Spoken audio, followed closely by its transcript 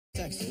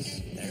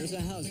Texas, there's a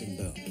housing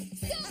boom.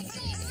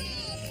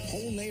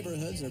 Whole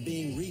neighborhoods are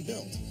being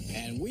rebuilt,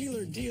 and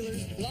wheeler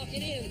dealers lock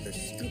it in. They're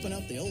scooping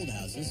up the old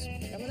houses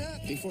Coming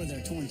up before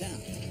they're torn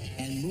down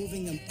and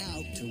moving them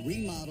out to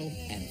remodel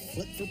and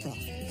flip for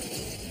profit.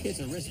 It's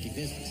a risky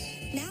business.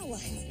 Now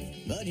what?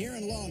 But here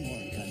in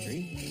Longhorn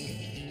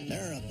Country,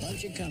 there are a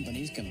bunch of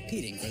companies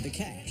competing for the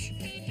cash.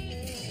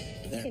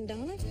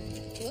 Don't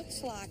it?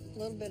 Looks like a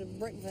little bit of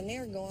brick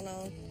veneer going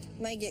on.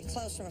 May get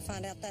closer and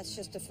find out that's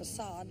just a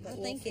facade. But I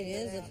think it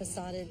is a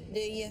facade. Do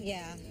you?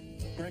 Yeah.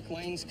 brick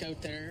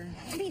wainscot there.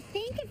 I mean,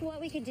 think of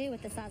what we could do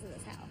with the size of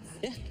this house.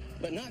 Yeah,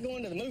 but not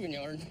going to the moving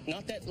yard.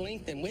 Not that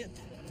length and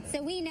width.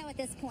 So we know at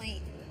this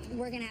point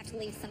we're going to have to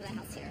leave some of the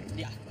house here.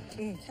 Yeah.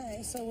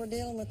 Okay, so we're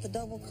dealing with the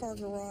double car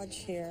garage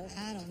here.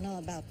 I don't know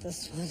about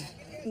this one.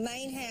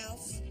 Main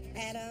house,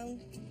 add-on,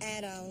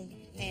 add-on,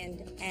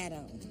 and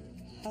add-on.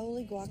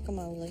 Holy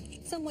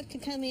guacamole. Someone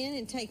could come in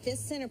and take this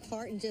center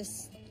part and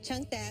just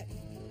chunk that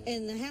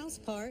in the house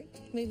part,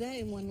 move that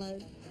in one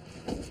load.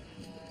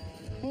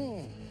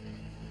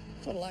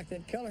 Sort of like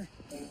that color.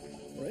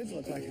 Roof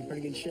looked like in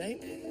pretty good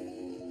shape.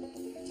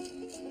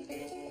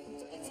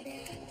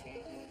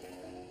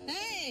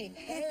 Hey!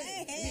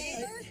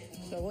 Hey!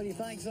 So what do you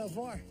think so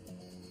far?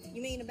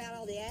 You mean about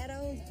all the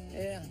add-ons?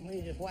 Yeah,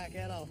 we just whack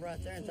that off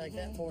right there and take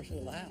that portion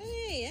of the house.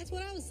 Hey, that's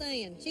what I was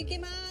saying. Did you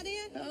get my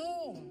idea?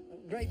 Oh,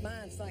 great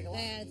minds think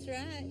alike. That's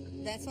right.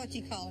 That's what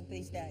you call it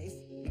these days.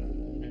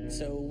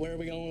 So where are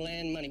we going to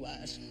land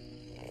money-wise?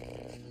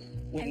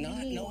 With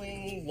not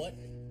knowing what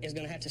is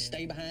going to have to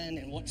stay behind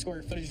and what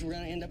square footage we're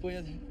going to end up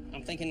with,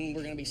 I'm thinking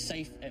we're going to be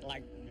safe at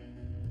like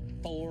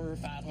 $400 or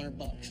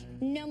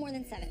 $500. No more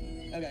than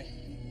 7. Okay.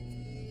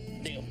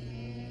 Deal.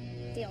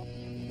 Deal.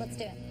 Let's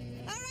do it.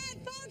 All right,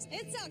 folks,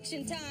 it's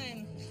auction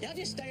time. Y'all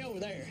just stay over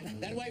there.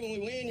 That way when we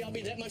win, y'all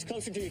be that much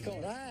closer to your car.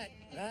 Right.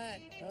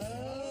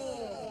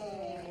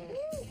 Oh.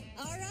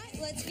 All right,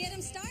 let's get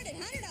them started.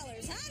 $100.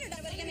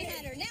 Everybody give me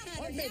 100. Now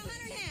 100. Now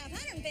 100 and a half.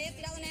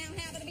 $150 now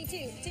half. It'll be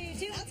 2.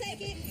 I'll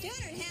take it.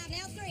 200 and a half.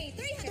 Now 3.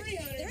 300.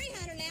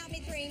 300 now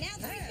be 3. Now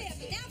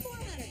 350. Now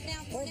 400.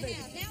 Now 4 and a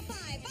half. Now 5.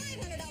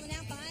 $500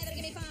 now 5. It'll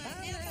give me 5.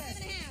 Now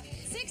 5 and a half.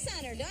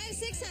 600. Do I have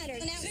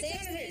 600? Now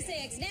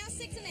 636. Now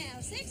 6 and a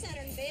half.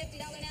 $650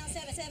 now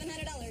 7.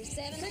 $700.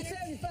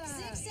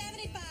 675.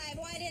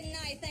 675. Why didn't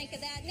I think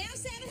of that? Now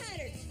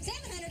 700.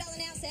 $700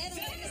 now 7.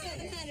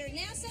 700.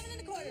 Now 7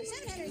 and a quarter.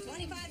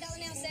 $725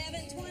 now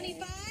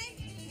 725.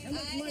 How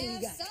much money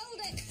you got?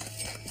 Sold it.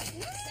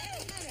 700.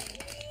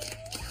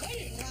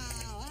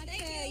 Wow, I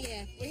tell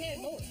you. We had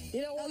more.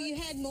 You know what? Oh, you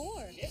had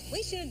more. Yeah.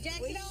 We should have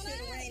jacked We it should on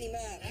have up. ran him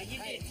up. You did.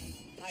 Hey,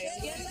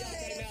 Good y'all luck.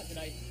 came out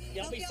today.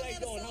 Y'all Hope be y'all safe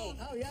have a going home.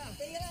 Oh, yeah.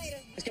 See you later.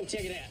 Let's go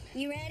check it out.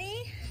 You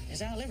ready?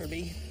 As I'll ever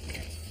be.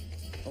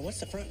 Well, what's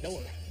the front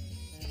door?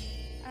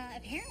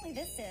 Apparently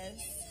this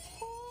is...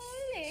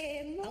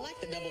 Holy moly. I like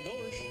the double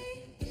doors.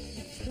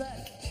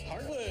 Look,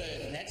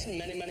 Hardwood. That's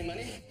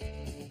money.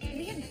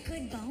 we have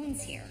good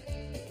bones here.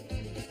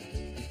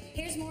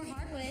 Here's more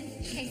hardwood,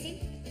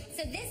 Casey.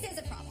 So this is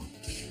a problem.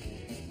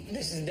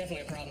 This is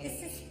definitely a problem.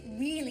 This is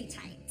really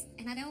tight,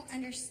 and I don't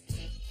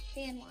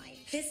understand why.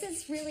 This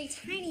is really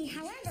tiny,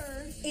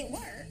 however, it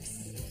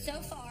works.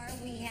 So far,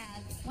 we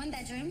have 1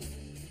 bedroom,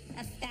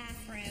 a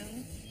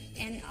bathroom,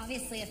 and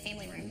obviously a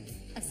family room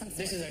of some sort.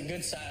 This is a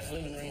good sized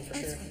living room for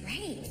That's sure.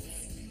 great.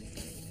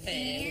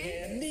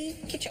 And we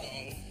have the kitchen.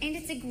 And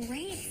it's a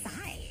great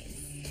size.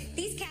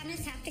 These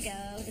cabinets have to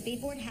go. The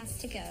beadboard has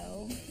to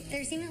go.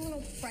 There's even a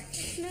little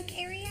breakfast nook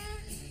area.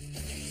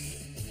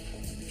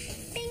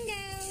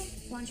 Bingo!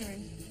 Laundry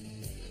room.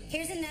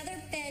 Here's another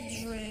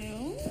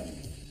bedroom.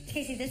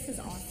 Casey, this is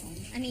awesome.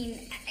 I mean,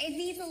 it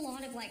needs a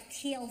lot of like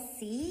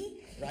TLC.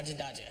 Roger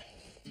Dodger.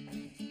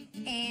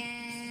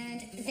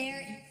 And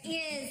there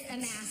is a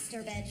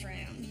master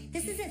bedroom.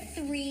 This is a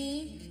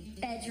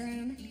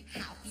 3-bedroom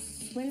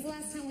house. When's the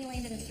last time we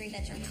landed in a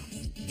 3-bedroom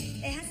house?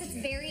 It has its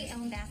very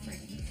own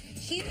bathroom.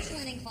 Huge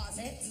linen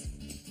closet.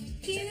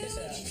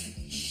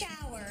 Huge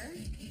shower.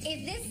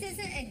 If this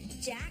isn't a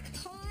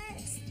jackpot,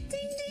 ding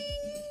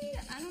ding,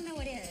 I don't know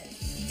what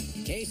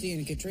is. Casey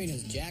and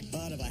Katrina's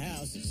jackpot of a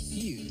house is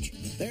huge.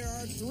 There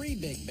are 3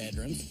 big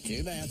bedrooms,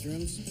 2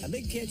 bathrooms, a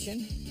big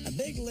kitchen, a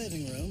big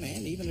living room,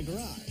 and even a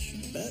garage.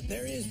 But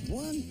there is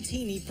one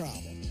teeny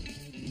problem.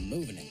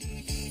 Moving it.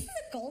 This is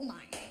a gold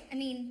mine. I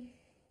mean,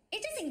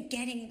 it doesn't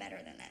get any better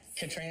than this.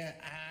 Katrina,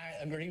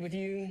 I agree with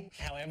you.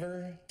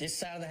 However, this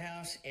side of the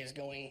house is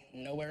going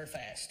nowhere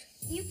fast.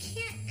 You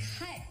can't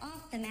cut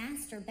off the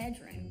master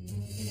bedroom.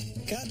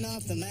 Cutting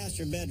off the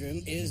master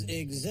bedroom is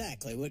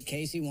exactly what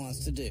Casey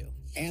wants to do.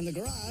 And the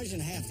garage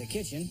and half the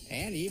kitchen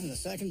and even the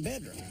 2nd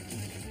bedroom.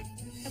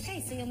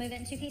 Okay, so you'll move it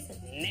in 2 pieces.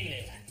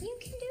 Negative. You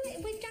can do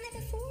it. We've done it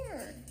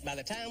before. By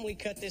the time we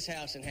cut this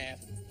house in half,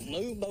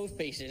 move both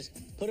pieces,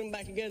 put them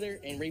back together,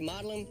 and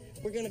remodel them,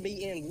 we're going to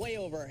be in way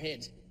over our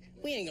heads.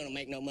 We ain't going to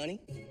make no money.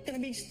 It's going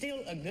to be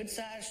still a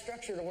good-sized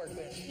structure to work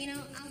with. You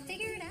know, I'll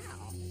figure it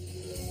out.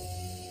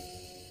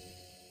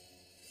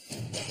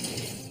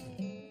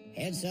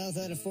 Head south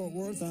out of Fort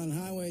Worth on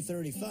Highway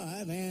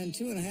 35, and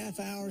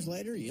 2.5 hours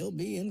later, you'll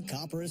be in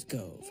Copperas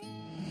Cove.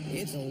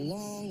 It's a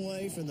long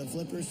way for the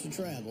flippers to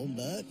travel,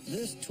 but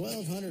this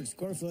 1,200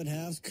 square foot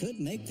house could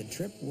make the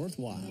trip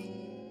worthwhile.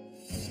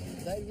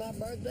 Today's my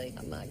birthday.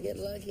 I might get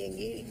lucky and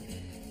get it,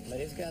 but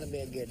it's got to be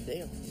a good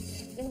deal.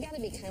 We've got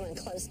to be coming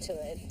close to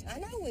it. I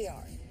know we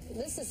are.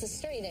 This is the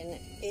street, isn't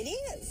it?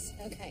 It is.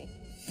 Okay.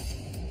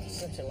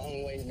 Such a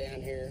long ways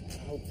down here.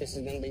 I hope this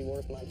is going to be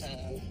worth my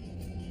time.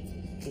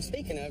 And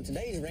speaking of,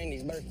 today's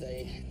Randy's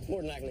birthday.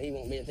 More than likely he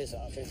won't be at this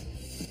auction.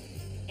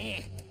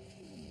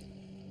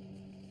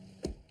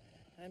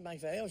 That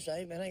makes a L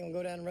shape. It ain't gonna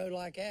go down the road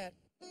like that.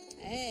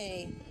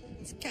 Hey,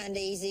 it's kind of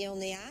easy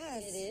on the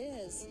eyes. It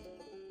is.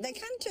 They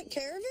kind of took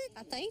care of it.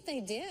 I think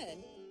they did.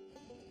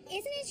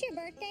 Isn't it your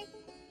birthday?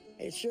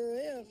 It sure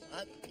is.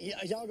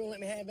 Y'all gonna let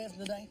me have this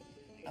today?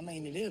 I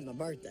mean, it is my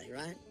birthday,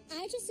 right?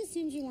 I just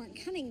assumed you weren't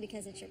coming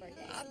because it's your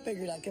birthday. I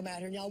figured I'd come out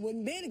here and y'all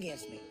wouldn't bid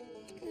against me.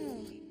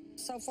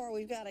 So far,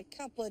 we've got a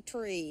couple of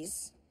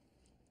trees.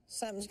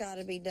 Something's got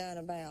to be done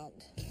about.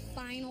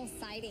 Final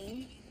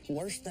sighting.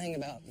 Worst thing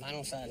about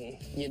vinyl siding,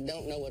 you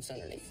don't know what's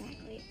underneath.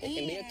 Exactly. It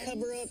can be a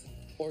cover-up,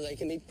 or they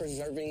can be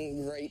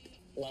preserving great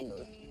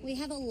lumber. We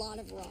have a lot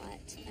of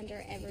rot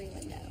under every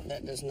window.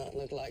 That does not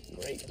look like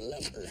great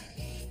lumber.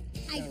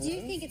 I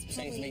do think it's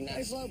Seems to be probably... Hey,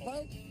 nice.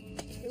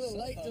 Slowpoke, you're a little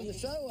late to the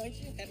show, ain't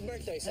you? Happy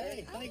birthday, sir.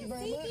 Hey, thank you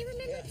very See, much. you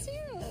remember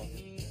too.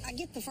 I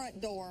get the front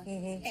door,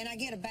 and I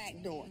get a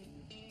back door.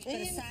 But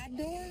a side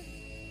door?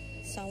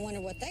 So I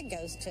wonder what that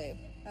goes to.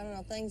 I don't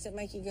know, things that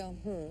make you go,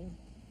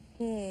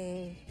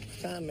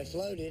 Time it's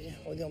loaded,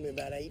 we're gonna be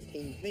about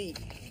 18 feet,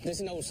 This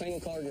is an old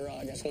single-car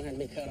garage. That's going to have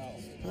to be cut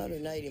off.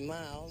 180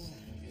 miles,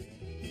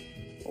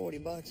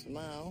 $40 a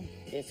mile.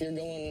 If you're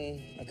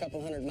going a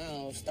couple hundred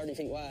miles, 30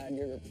 feet wide,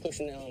 you're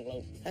pushing the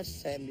envelope. That's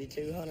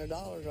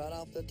 $7,200 right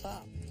off the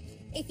top.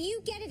 If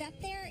you get it up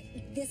there,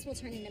 this will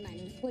turn into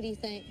money. What do you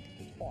think?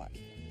 what,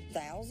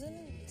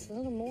 1,000? It's a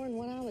little more than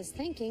what I was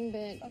thinking,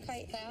 but...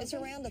 Okay, it's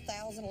 1,000? around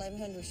 1,000,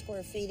 1,100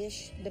 square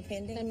feet-ish,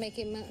 depending. Then make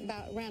it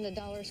about around $1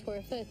 a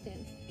square foot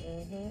then.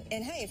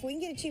 And hey, if we can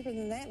get it cheaper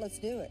than that, let's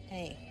do it.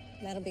 Hey,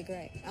 that'll be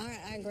great. All right,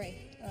 I agree.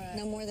 right.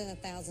 No more than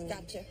 1,000.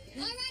 Gotcha. All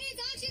right,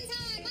 it's auction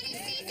time. My name's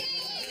Stacey.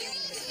 You're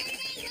on the 30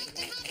 days. Welcome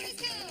to Copperas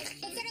Cove.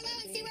 Let's start it low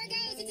and see where it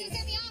goes. It's going to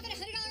start me off at a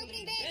 $100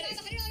 opening bid. I have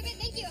a $100 bid.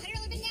 Thank you.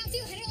 $100 bid now, 2.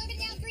 $100 bid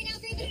now, 3. Now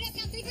 3. Put it up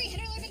now, 3.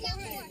 $100 bid now,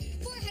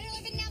 4.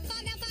 $400 bid now, 5.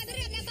 Now 5. Put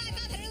it up now, 5.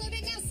 $500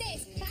 bid now,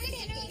 6.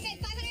 $600 bid,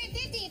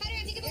 550.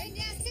 $550 bid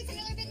now,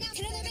 $600 bid now,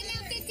 $10 bid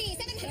now, 50.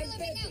 $700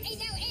 bid now, 8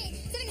 now, 8.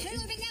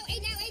 $700 bid now,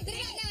 8 now, 8. Put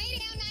it up now, 8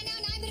 now, 9 now,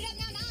 9. Put it up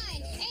now,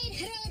 9.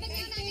 $800 bid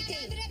now, 9 now,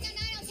 9. Put it up now,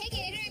 9. I'll take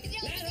it. $850 bid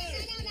now,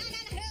 9 now, 9.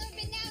 $900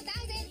 bid now,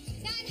 1,000.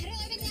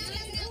 $900 bid now,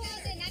 1,000 now,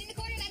 1,000. 9 and a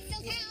quarter, that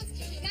still counts.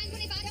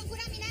 925, don't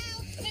quit on me now.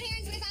 Put it here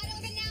in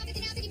 $25 bid now,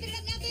 50 now, 50. Put it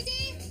up now, 50.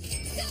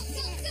 Go,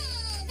 go, go.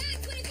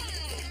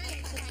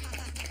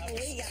 925.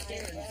 We got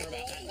Scared for about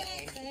that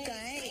long. Thanks.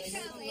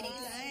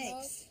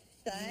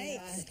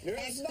 Thanks. Happy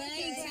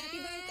birthday. Happy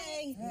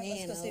birthday. All right, let's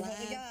Man go see what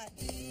we alive. got.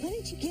 What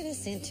did you get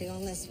us into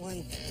on this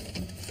one?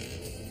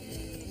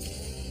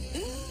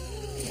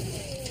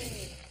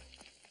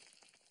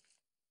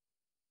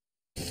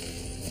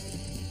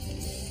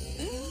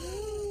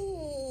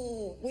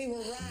 Ooh, we were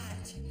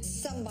right.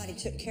 Somebody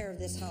took care of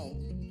this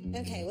home.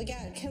 Okay, we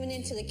got it coming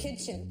into the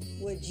kitchen.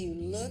 Would you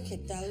look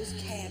at those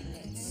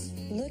cabinets?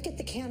 Look at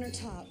the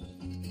countertop.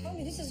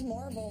 Honey, this is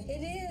marble.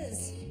 It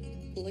is.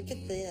 Look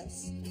at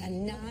this. A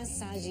nice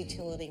size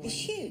utility room. It's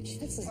huge.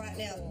 This is right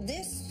now. cool.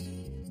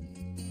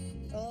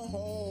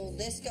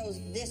 This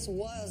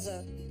was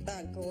a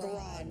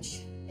garage.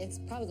 It's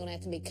probably going to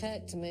have to be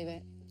cut to move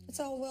it. It's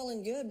all well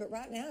and good, but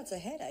right now it's a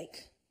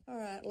headache. All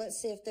right, let's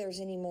see if there's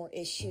any more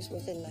issues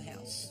within the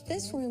house.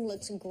 This room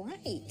looks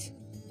great.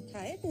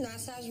 Okay,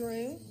 nice size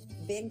room,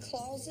 big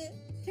closet.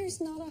 There's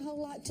not a whole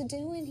lot to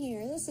do in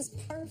here. This is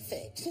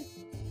perfect.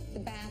 The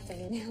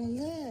bathroom. Now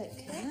look.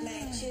 That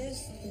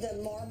matches the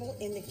marble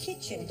in the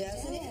kitchen,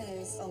 doesn't it?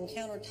 does. On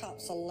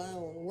countertops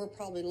alone, we're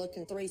probably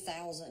looking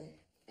 3,000.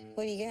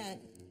 What do you got?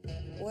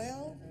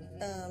 Well,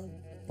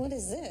 What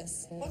is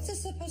this? what's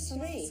this supposed to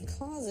be? It's a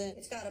closet.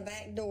 It's got a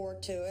back door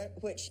to it,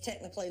 which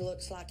technically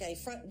looks like a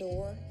front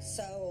door.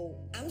 So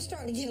I'm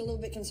starting to get a little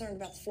bit concerned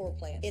about the floor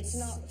plan. It's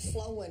not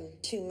flowing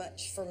too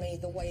much for me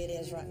the way it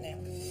is right now.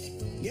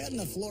 Getting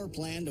the floor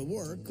plan to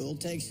work will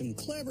take some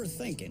clever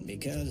thinking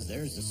because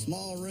there's a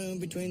small room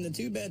between the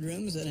 2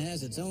 bedrooms that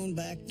has its own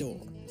back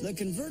door. The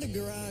converted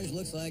garage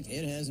looks like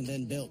it hasn't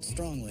been built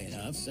strongly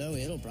enough, so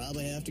it'll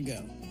probably have to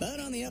go. But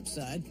on the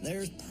upside,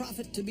 there's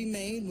profit to be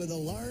made with a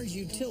large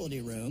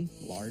utility room,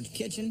 large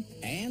kitchen,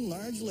 and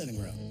large living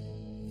room.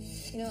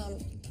 You know, I'm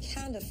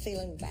kind of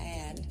feeling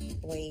bad.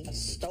 We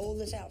stole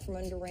this out from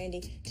under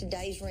Randy.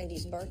 Today's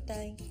Randy's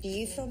birthday. Do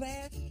you feel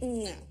bad?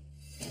 No.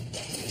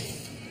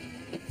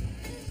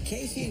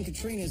 Casey and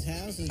Katrina's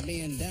house is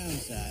being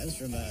downsized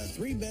from a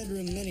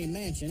 3-bedroom mini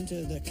mansion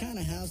to the kind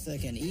of house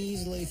that can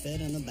easily fit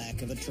in the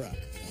back of a truck.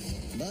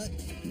 But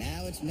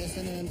now it's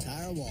missing an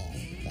entire wall.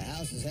 The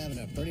house is having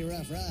a pretty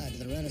rough ride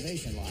to the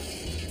renovation line.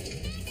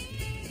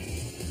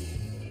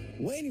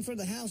 Waiting for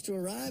the house to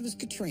arrive is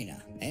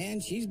Katrina,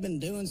 and she's been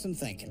doing some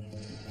thinking.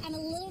 I'm a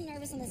little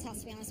nervous on this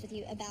house, to be honest with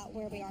you, about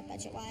where we are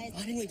budget-wise.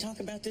 Why didn't we talk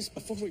about this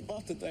before we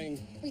bought the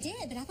thing? We did,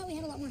 but I thought we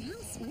had a lot more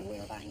house when we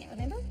were buying it,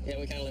 remember? Yeah,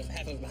 we kind of left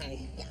half of it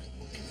behind. Yeah.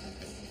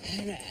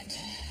 All right.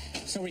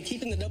 So are we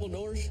keeping the double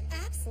doors?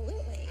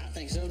 Absolutely. I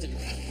think so, too.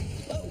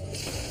 Oh!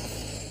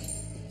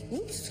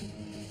 Whoops.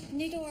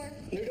 New door.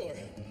 New door.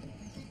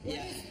 What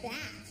Yeah. is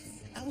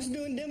that? I was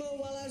doing demo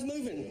while I was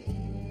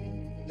moving.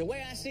 The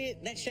way I see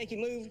it, that shaky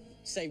move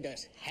saved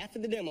us half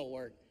of the demo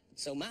work.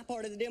 So my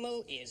part of the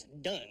demo is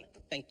done.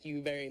 Thank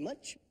you very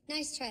much.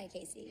 Nice try,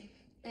 Casey.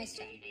 Nice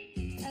try.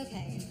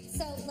 Okay,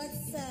 so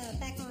let's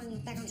back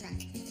on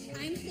track.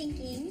 I'm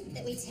thinking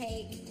that we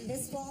take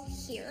this wall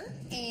here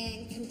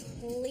and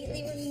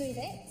completely remove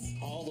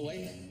it. All the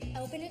way.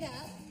 Open it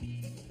up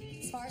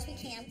as far as we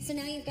can. So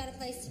now you've got a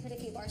place to put a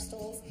few bar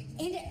stools,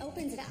 and it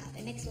opens it up.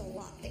 It makes it a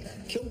lot bigger.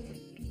 Cool.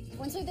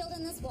 Once we build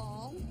in this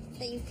wall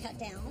that you've cut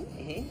down,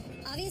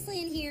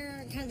 obviously in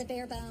here, kind of the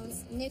bare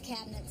bones, new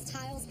cabinets,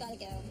 tiles gotta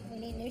go. We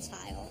need new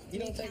tile. You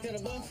don't think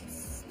that'll buff?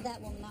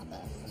 That will not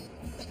buff.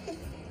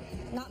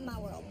 Not in my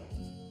world.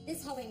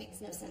 This hallway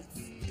makes no sense.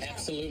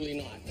 Absolutely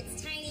not.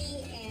 It's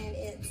tiny and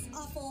it's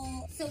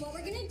awful. So what we're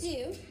gonna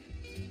do,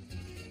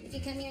 if you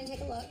come here and take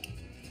a look,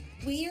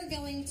 we are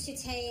going to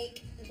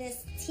take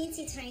this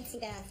teensy tiny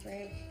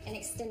bathroom and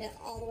extend it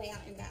all the way out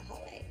into that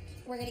hallway.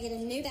 We're gonna get a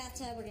new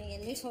bathtub, we're gonna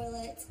get a new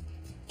toilet,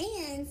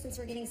 and since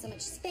we're getting so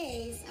much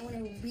space, I want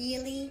a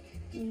really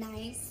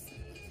nice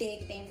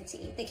big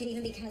vanity that could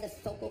even be kind of the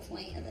focal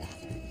point of the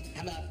bathroom.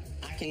 How about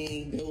I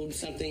can build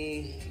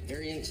something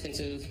very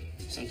inexpensive,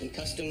 something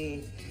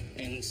custom,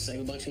 and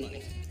save a bunch of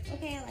money?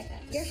 Okay, I like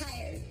that. You're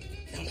hired.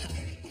 I'm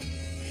hired.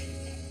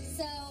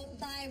 So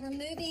by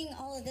removing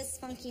all of this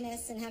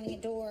funkiness and having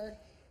a door,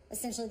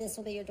 essentially this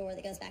will be your door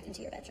that goes back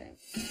into your bedroom.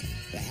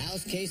 The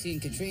house Casey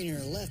and Katrina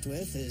are left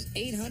with is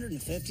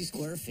 850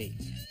 square feet.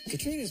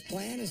 Katrina's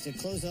plan is to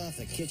close off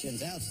the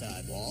kitchen's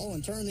outside wall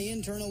and turn the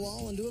internal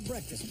wall into a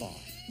breakfast bar.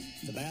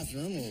 The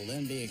bathroom will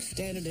then be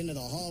extended into the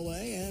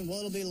hallway, and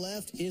what'll be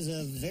left is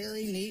a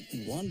very neat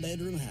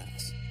one-bedroom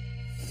house.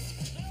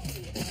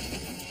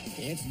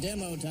 It's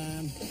demo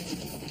time,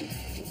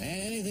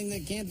 and anything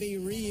that can't be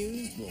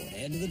reused will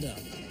head to the dump.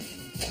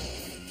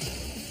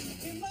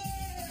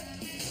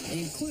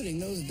 Including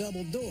those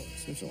double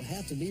doors, which will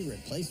have to be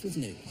replaced with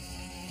new.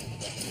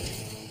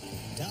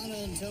 Donna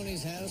and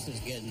Tony's house is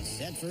getting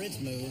set for its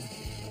move.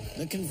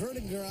 The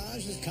converted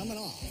garage is coming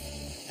off.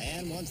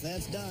 And once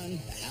that's done,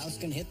 the house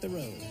can hit the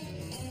road.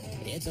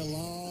 It's a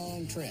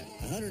long trip,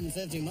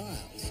 150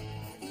 miles.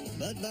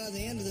 But by the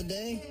end of the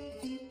day,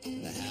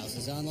 the house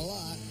is on the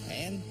lot,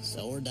 and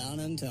so are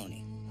Donna and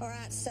Tony. All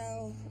right,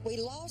 so we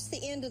lost the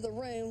end of the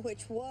room,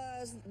 which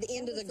was the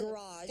end of the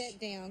garage. Step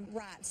down.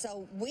 Right,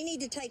 so we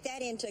need to take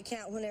that into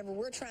account whenever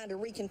we're trying to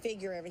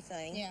reconfigure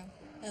everything. Yeah.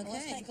 Okay.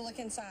 Let's take a look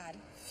inside.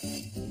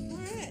 All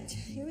right,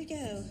 here we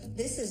go.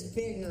 This is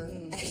bigger,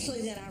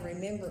 actually, than I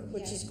remember,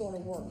 which is going to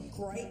work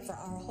great for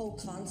our whole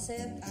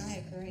concept.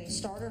 I agree.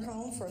 Starter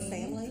home for a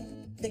family.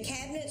 The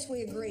cabinets,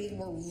 we agreed,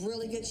 were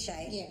really good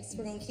shape. Yes,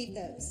 we're going to keep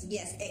those.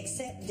 Yes,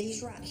 except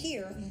these right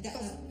here.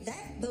 Because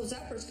those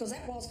uppers, because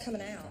that wall's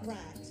coming out. Right.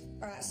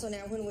 All right, so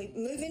now when we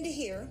move into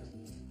here,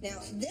 now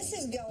this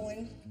is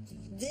going,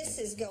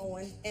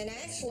 and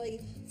actually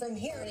from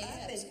here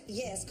up is,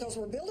 yes, because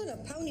we're building a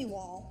pony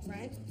wall.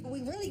 Right.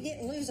 We really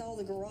didn't lose all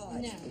the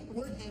garage. No,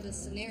 we're going to have a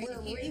scenario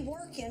We're here.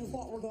 reworking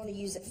what we're going to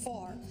use it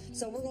for.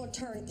 So we're going to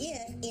turn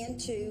it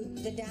into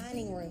the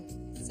dining room.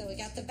 So we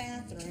got the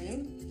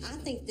bathroom. I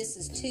think this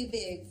is too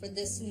big for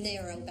this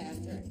narrow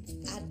bathroom.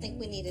 I think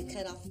we need to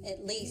cut off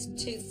at least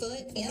 2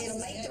 foot. It'll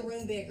make the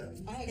room bigger.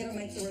 It'll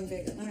make the room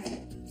bigger. All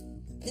right.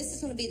 This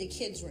is going to be the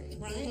kids' room,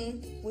 right?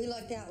 We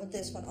lucked out with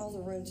this one. All the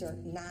rooms are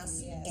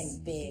nice Yes.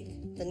 and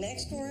big. The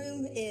next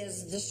room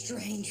is the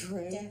strange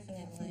room.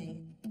 Definitely.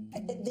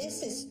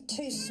 This is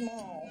too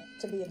small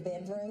to be a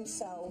bedroom,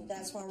 so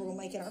that's why we're going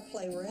to make it our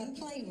playroom.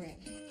 Playroom.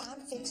 I'm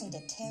fixing to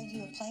tell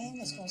you a plan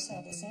that's going to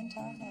sell this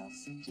entire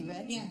house. You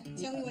ready? Yeah.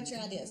 Tell me what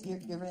your idea is.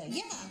 You're ready?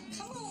 Yeah.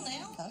 Come on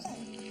now. Okay.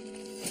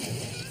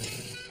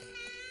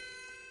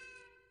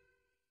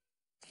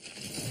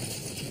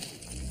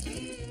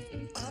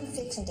 I'm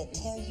fixing to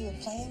tell you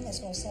a plan that's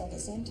going to sell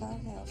this entire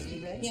house.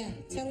 You ready? Yeah.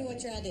 Tell me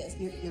what your idea is.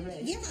 You're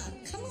ready? Yeah.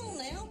 Come on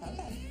now.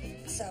 Okay.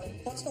 So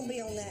what's going to be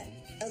on that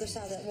other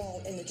side of that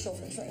wall in the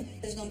children's room?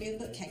 There's going to be a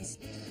bookcase.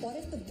 What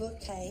if the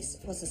bookcase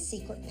was a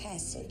secret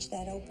passage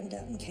that opened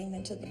up and came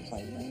into the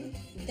playroom?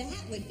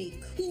 That would be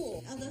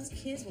cool. Oh, those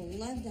kids will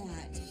love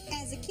that.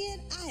 As a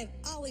kid, I have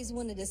always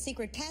wanted a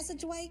secret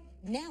passageway.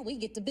 Now we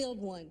get to build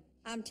one.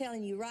 I'm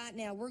telling you right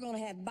now, we're going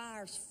to have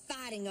buyers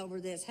fighting over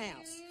this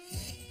house.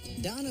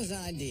 Donna's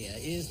idea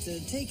is to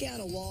take out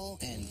a wall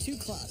and 2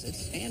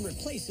 closets and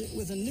replace it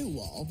with a new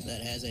wall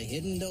that has a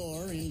hidden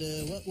door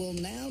into what will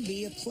now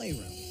be a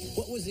playroom.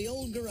 What was the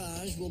old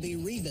garage will be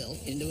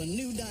rebuilt into a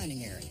new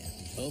dining area,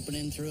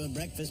 opening through a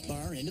breakfast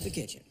bar into the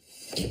kitchen.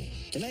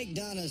 To make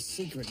Donna's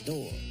secret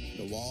door,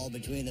 the wall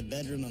between the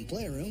bedroom and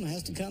playroom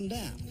has to come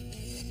down.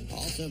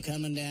 Also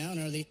coming down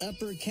are the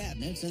upper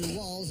cabinets and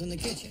walls in the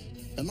kitchen.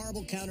 The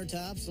marble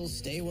countertops will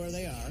stay where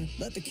they are,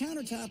 but the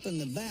countertop in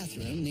the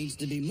bathroom needs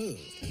to be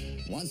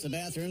moved. Once the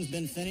bathroom's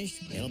been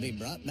finished, it'll be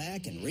brought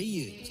back and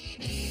reused.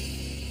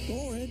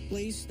 Or at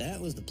least that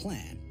was the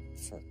plan.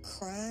 For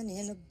crying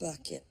in a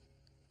bucket.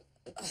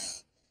 Ugh.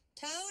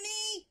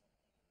 Tony?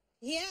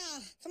 Yeah,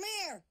 Come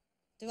here.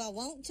 do I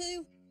want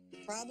to?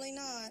 Probably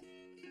not.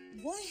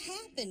 What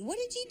happened? What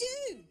did you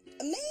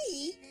do?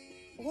 Me?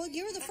 Well,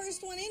 you're the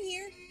first one in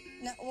here.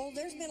 No, well,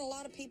 there's been a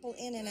lot of people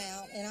in and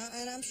out,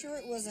 and I'm sure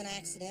it was an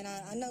accident.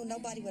 I know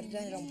nobody would have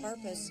done it on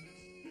purpose.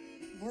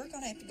 We're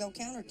going to have to go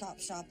countertop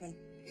shopping.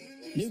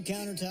 New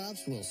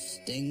countertops will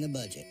sting the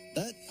budget,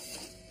 but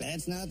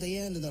that's not the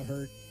end of the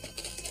hurt.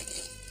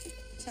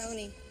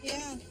 Tony.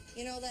 Yeah.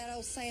 You know that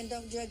old saying,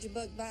 don't judge a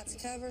book by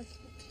its cover?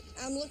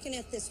 I'm looking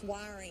at this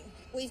wiring.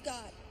 We've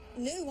got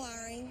new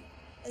wiring,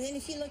 and then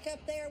if you look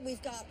up there,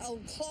 we've got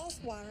old cloth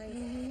wiring.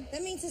 Mm-hmm.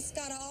 That means it's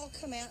got to all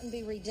come out and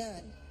be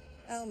redone.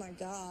 Oh my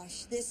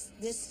gosh, this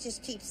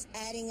just keeps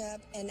adding up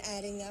and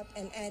adding up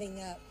and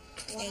adding up.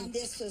 Wow. And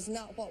this was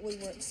not what we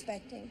were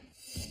expecting.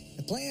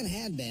 The plan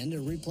had been to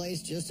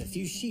replace just a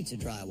few sheets of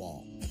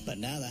drywall, but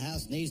now the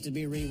house needs to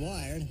be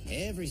rewired.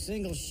 Every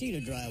single sheet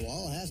of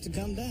drywall has to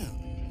come down.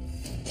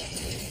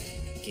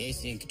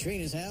 Casey and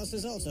Katrina's house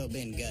has also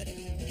been gutted.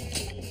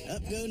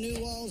 Up go new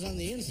walls on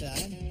the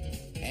inside,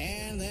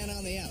 and then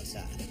on the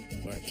outside,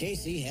 where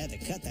Casey had to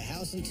cut the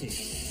house in two.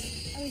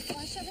 Are we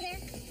flush over there?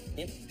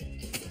 Yep.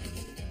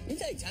 You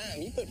take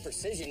time. You put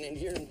precision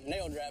into your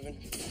nail driving.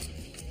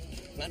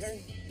 My turn?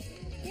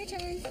 Your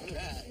turn. All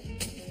right.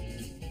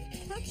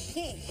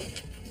 Okay.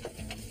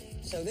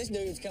 So this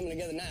dude's coming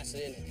together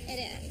nicely, isn't it?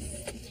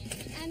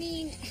 It is. I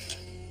mean,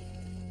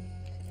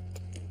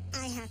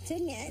 I have to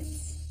admit,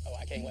 Oh,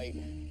 I can't wait,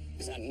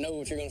 because I know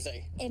what you're going to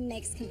say. it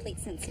makes complete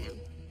sense now.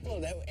 Well,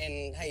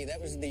 hey,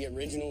 that was the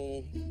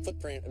original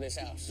footprint of this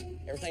house.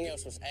 Everything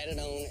else was added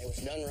on. It was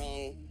done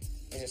wrong.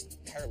 It was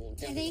just terrible.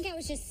 I think I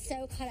was just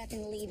so caught up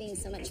in leaving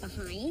so much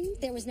behind.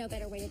 There was no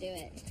better way to do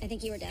it. I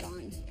think you were dead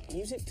on.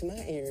 Music to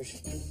my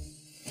ears.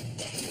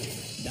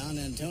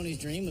 Donna and Tony's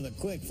dream of a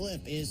quick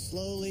flip is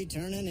slowly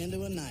turning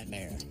into a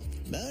nightmare.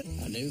 But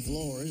a new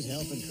floor is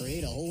helping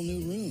create a whole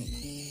new room.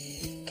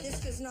 This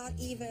does not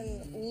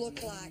even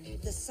look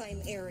like the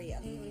same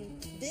area.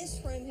 This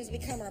room has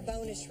become our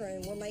bonus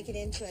room. We'll make it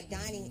into a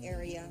dining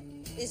area.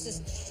 This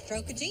is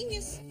stroke of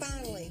genius.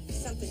 Finally,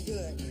 something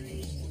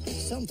good.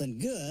 Something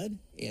good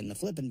in the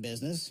flipping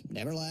business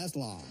never lasts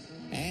long.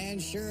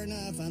 And sure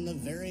enough, on the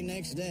very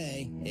next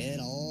day, it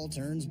all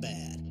turns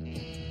bad.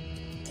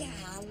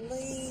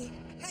 Golly.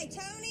 Hey,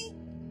 Tony,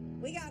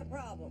 we got a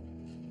problem.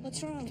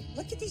 What's wrong?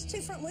 Look at these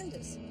two front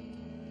windows.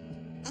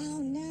 Oh,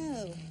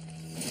 no.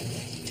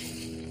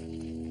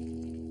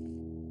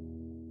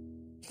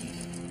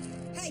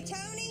 Hey,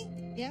 Tony,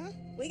 Yeah?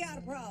 we got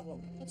a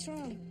problem. What's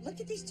wrong? Look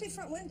at these two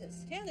front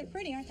windows. Yeah, they're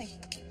pretty, aren't they?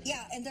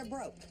 Yeah, and they're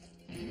broke.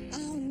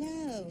 Oh,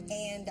 no.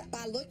 And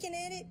by looking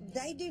at it,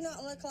 they do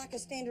not look like a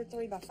standard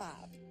 3x5.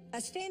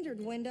 A standard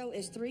window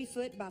is 3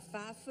 foot by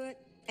 5 foot.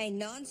 A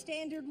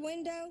non-standard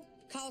window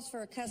calls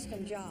for a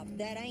custom job.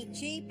 That ain't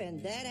cheap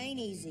and that ain't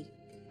easy.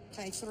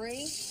 Okay,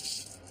 3.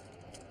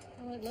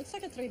 Oh, it looks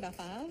like a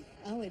 3x5.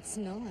 Oh, it's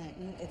not.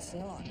 It's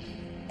not.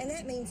 And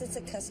that means it's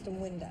a custom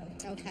window.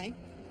 Okay.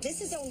 This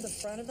is on the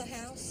front of the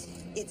house.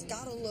 It's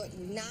got to look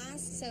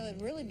nice. So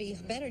it'd really be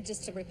better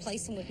just to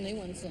replace them with new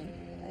ones then.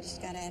 I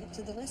just got to add it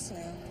to the list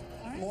now.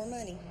 All right. More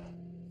money.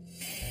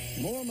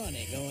 More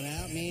money going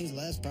out means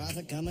less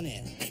profit coming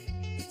in.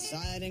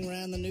 Siding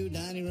around the new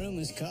dining room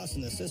is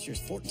costing the sisters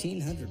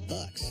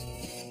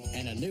 $1,400.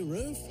 And a new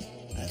roof?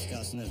 That's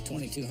costing them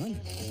 $2,200.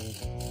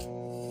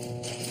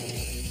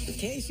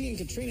 Casey and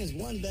Katrina's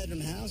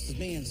one-bedroom house is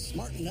being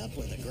smartened up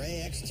with a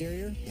gray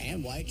exterior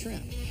and white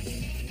trim.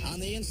 On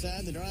the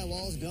inside, the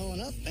drywall's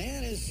going up,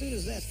 and as soon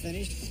as that's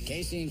finished,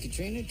 Casey and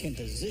Katrina can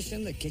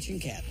position the kitchen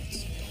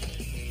cabinets.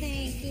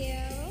 Thank you.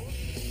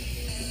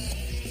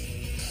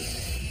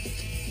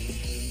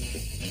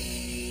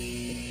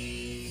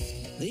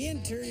 The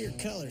interior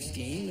color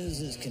scheme is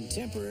as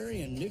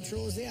contemporary and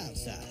neutral as the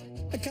outside.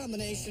 A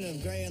combination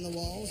of gray on the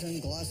walls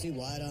and glossy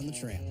white on the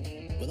trim.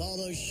 With all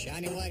those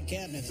shiny white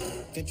cabinets,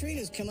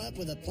 Katrina's come up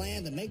with a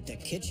plan to make the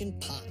kitchen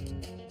pop.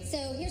 So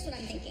here's what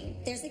I'm thinking.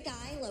 There's a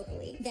guy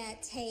locally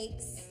that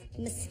takes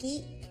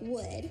mesquite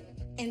wood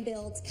and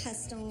builds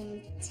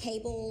custom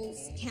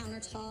tables,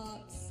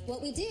 countertops.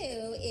 What we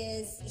do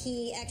is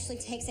he actually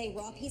takes a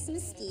raw piece of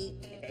mesquite,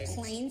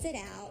 planes it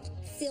out,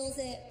 seals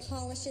it,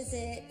 polishes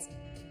it,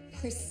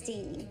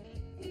 pristine.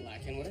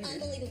 Liking what I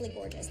hear. Unbelievably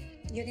gorgeous.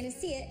 You're going to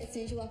see it as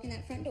soon as you walk in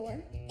that front door,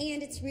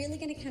 and it's really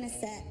going to kind of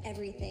set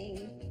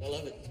everything. I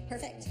love it.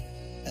 Perfect.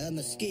 A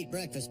mesquite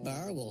breakfast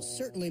bar will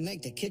certainly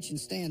make the kitchen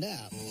stand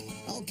out.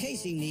 All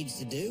Casey needs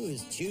to do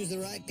is choose the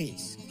right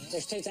piece.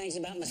 There's two things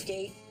about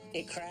mesquite.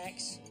 It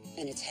cracks,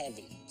 and it's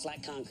heavy. It's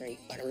like concrete.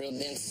 Like a real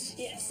dense.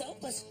 Yeah, so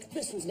this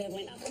one's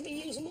definitely not going to be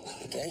usable.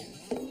 Okay.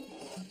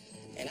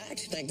 And I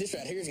actually think this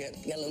right here's got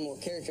a little more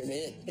character to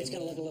it. It's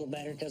going to look a little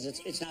better because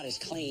it's not as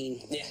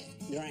clean. Yeah.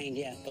 Drained,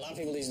 yeah. A lot of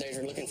people these days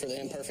are looking for the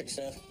imperfect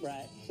stuff.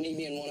 Right. Me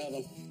being one of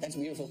them. That's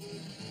beautiful.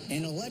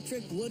 An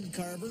electric wood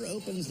carver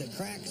opens the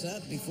cracks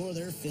up before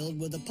they're filled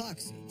with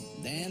epoxy.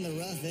 Then the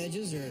rough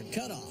edges are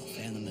cut off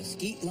and the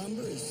mesquite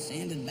lumber is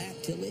sanded back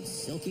till it's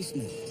silky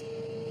smooth.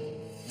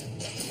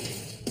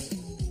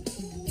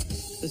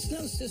 The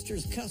Snow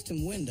Sisters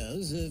custom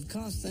windows have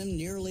cost them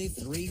nearly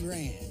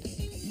 $3,000.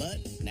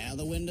 But now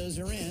the windows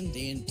are in,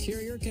 the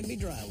interior can be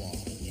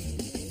drywalled.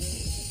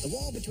 The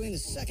wall between the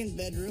second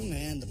bedroom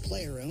and the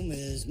playroom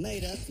is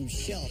made up from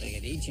shelving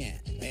at each end.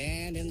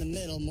 And in the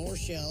middle, more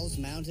shelves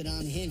mounted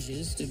on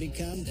hinges to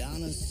become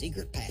Donna's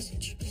secret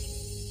passage.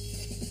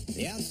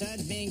 The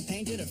outside's being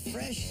painted a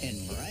fresh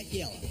and bright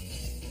yellow.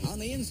 On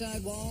the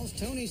inside walls,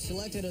 Tony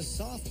selected a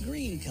soft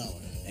green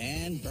color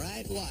and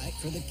bright white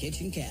for the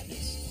kitchen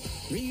cabinets.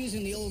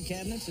 Reusing the old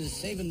cabinets is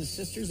saving the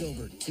sisters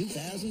over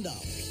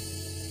 $2,000.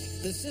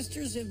 The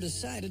sisters have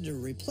decided to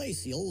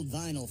replace the old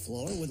vinyl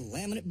floor with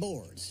laminate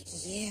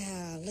boards.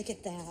 Yeah, look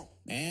at that.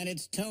 And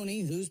it's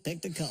Tony who's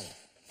picked the color.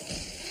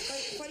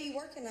 What are you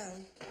working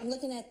on? I'm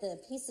looking at the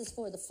pieces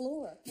for the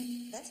floor.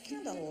 That's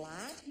kind of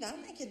light. I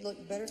think it'd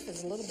look better if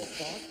it's a little bit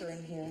darker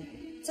in here.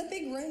 It's a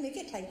big room. You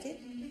could take it.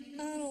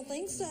 I don't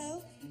think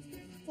so.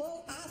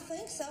 Well, I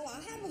think so.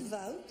 I have a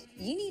vote.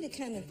 You need to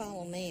come and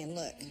follow me and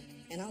look.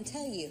 And I'll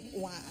tell you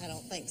why I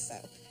don't think so.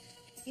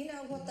 You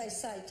know what they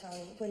say,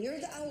 Tony. When you're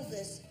the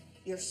oldest,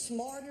 you're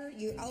smarter,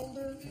 you're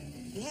older,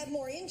 you have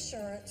more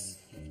insurance,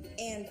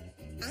 and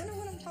I know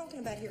what I'm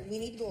talking about here. We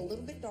need to go a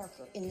little bit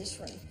darker in this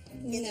room,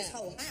 in this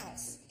whole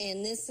house.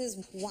 And this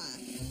is why.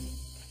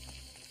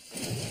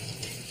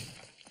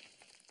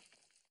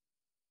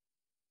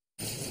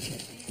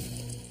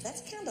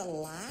 That's kind of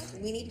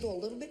light. We need to go a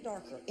little bit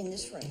darker in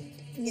this room,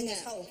 in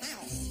this whole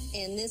house.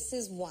 And this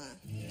is why.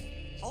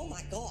 Oh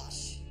my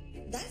gosh.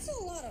 That's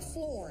a lot of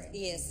flooring.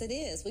 Yes, it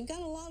is. We've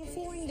got a lot of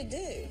flooring to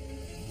do.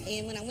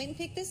 And when I went and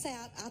picked this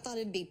out, I thought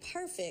it'd be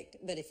perfect.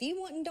 But if you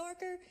want it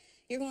darker,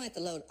 you're going to have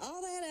to load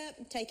all that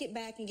up, take it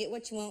back and get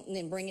what you want, and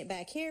then bring it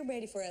back here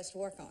ready for us to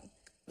work on.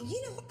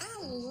 You know,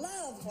 I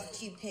love what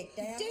you picked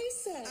out. Do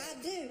so.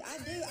 I do.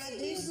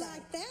 You so.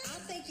 like that? I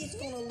think it's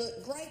going to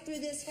look great through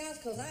this house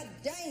because I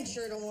dang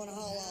sure don't want to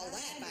haul all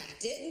that back.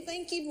 Didn't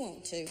think you'd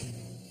want to.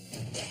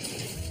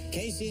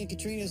 Casey and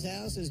Katrina's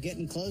house is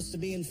getting close to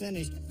being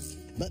finished,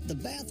 but the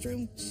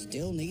bathroom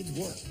still needs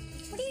work.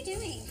 What are you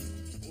doing?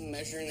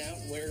 Measuring out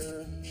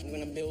where I'm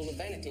going to build a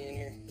vanity in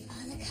here.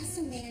 Oh, the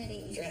custom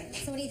vanity. Right.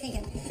 So what are you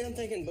thinking? I'm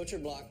thinking butcher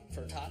block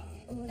for top.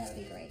 Oh, that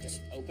would be great.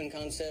 Just open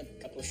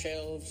concept, couple of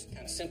shelves,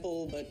 kind of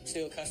simple, but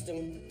still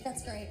custom.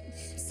 That's great.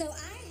 So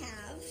I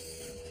have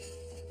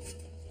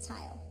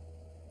tile.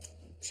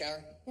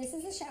 Shower. This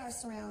is a shower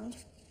surround.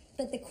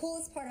 But the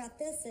coolest part about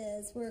this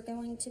is we're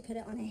going to put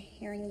it on a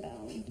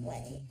herringbone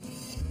blade.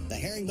 The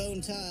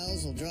herringbone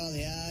tiles will draw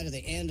the eye to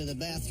the end of the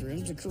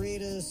bathroom to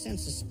create a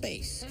sense of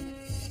space.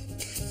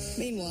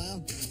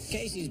 Meanwhile,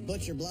 Casey's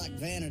butcher block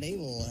vanity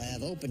will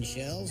have open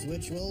shelves,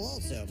 which will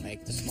also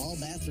make the small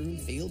bathroom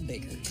feel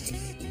bigger.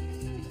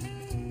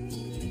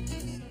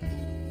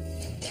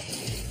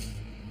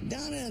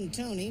 Donna and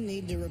Tony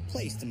need to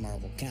replace the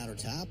marble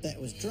countertop that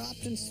was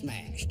dropped and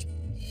smashed.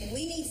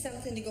 We need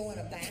something to go in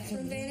a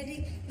bathroom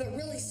vanity, but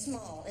really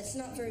small. It's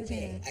not very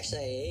big.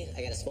 Actually,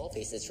 I got a small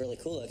piece that's really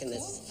cool looking.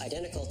 That's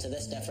identical to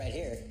this stuff right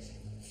here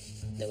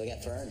that we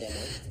got for our demo.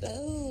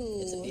 Oh.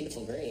 It's a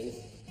beautiful green.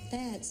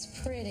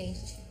 That's pretty.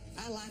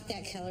 I like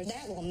that color.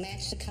 That will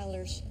match the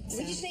colors.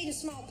 We just need a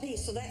small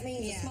piece, so that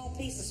means a small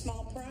piece, a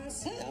small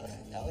price.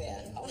 Oh yeah,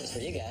 always for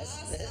you guys.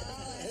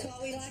 That's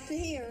what we like to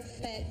hear.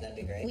 But that'd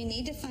be great. We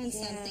need to find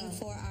something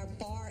for our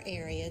bar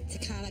area to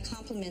kind of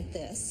complement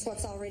this.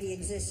 What's already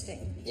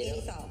existing.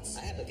 Any thoughts?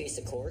 I have a piece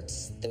of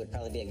quartz that would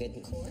probably be a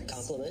good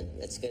compliment.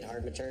 It's good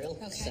hard material.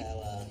 Okay.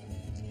 So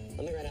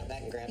let me run out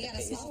back and grab You got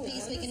a small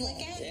piece we can look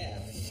at? Yeah.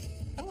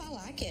 Oh, I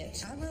like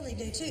it. I really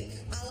do too.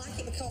 I like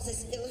it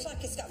because it looks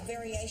like it's got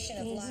variation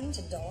of light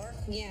to dark.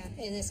 Yeah,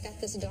 and it's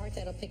got this dark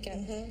that'll pick up.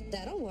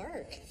 That'll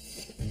work.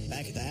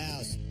 Back at the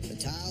house, the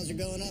tiles are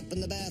going up in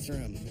the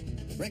bathroom.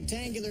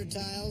 Rectangular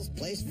tiles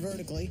placed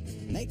vertically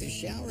make the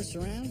shower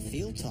surround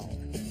feel taller.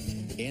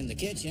 In the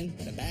kitchen,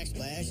 the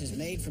backsplash is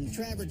made from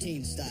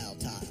travertine-style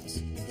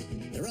tiles.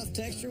 The rough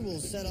texture will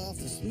set off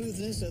the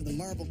smoothness of the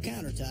marble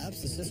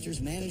countertops the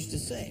sisters managed to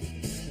save.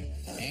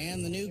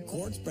 And the new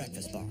quartz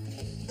breakfast bar.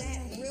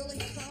 That really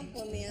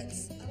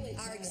complements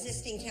our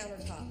existing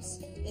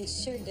countertops. It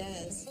sure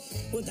does.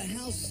 With the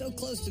house so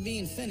close to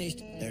being finished,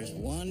 there's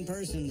one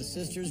person the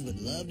sisters would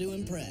love to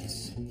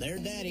impress. Their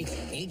daddy,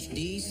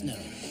 H.D. Snow.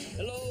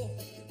 Hello.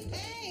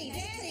 Hey,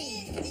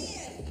 Daddy!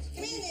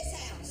 Come in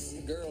this house.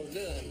 The girl's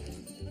done.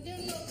 We're doing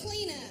a little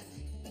cleanup.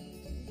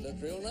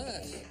 Looks real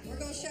nice. We're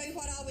going to show you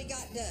what all we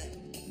got done.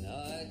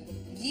 All right.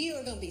 You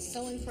are going to be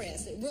so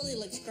impressed. It really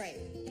looks great.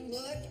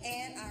 look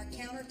at our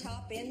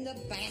countertop in the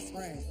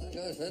bathroom.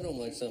 Gosh, that don't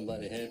make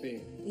somebody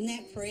happy. Isn't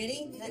that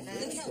pretty?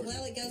 Look how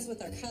well it goes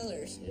with our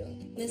colors. Yeah.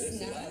 This This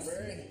is is nice.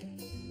 library.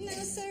 No,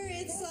 sir,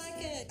 it's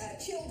like A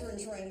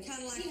children's room,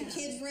 kind of like the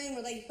kids' room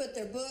where they put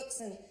their books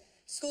and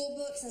school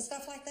books and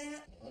stuff like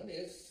that. Well,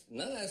 it's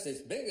nice.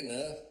 It's big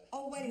enough.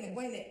 Oh, wait a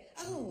minute.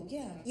 Oh,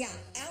 yeah. Yeah,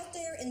 out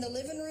there in the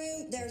living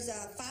room, there's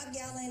a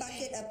 5-gallon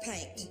bucket of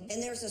paint.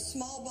 And there's a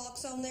small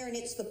box on there, and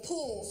it's the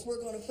pools we're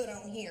going to put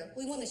on here.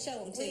 We want to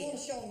show them to We you. want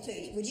to show them to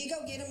you. Would you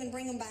go get them and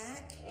bring them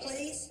back,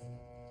 please?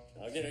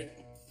 I'll get it.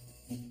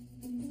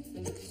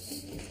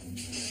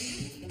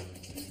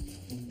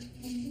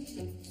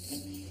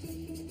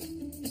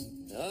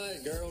 All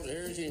right, girls,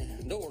 here's your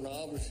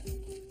doorknobs.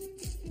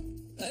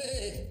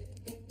 Hey,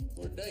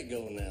 where'd they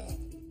go now?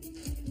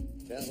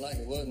 Sounds like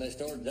it wasn't they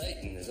started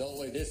dating. It's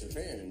always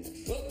disappearing.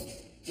 Whoop,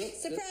 whoop,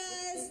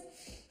 Surprise!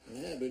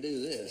 Yeah, we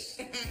do this.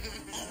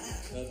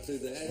 Up to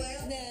that.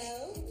 Well,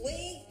 no.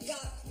 We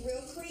got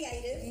real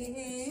creative,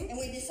 and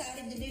we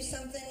decided to do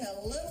something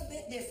a little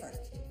bit different.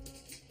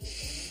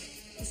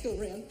 Let's go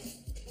around.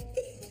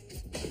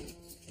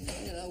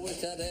 Man, I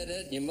wish I'd had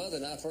that in your mother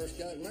when I first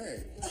got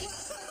married.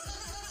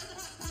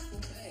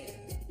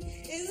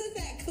 Isn't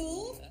that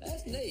cool?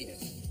 That's neat.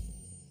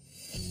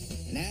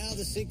 Now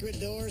the secret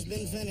door's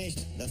been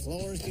finished. The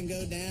floors can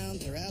go down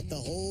throughout the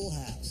whole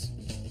house.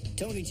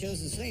 Tony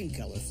chose the same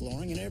color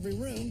flooring in every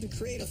room to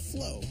create a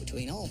flow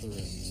between all the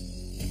rooms.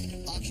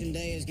 Auction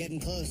day is getting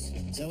close,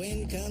 so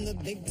in come the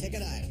big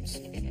ticket items.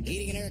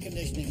 Heating and air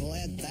conditioning will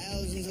add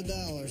thousands of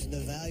dollars to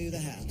the value of the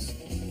house.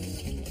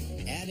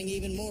 Adding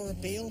even more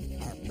appeal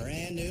are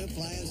brand new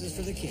appliances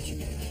for the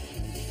kitchen.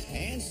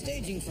 And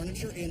staging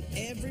furniture in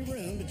every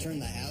room to turn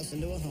the house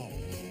into a home.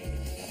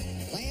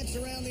 Plants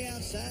around the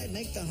outside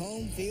make the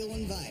home feel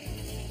inviting.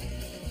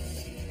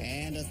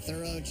 And a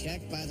thorough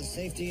check by the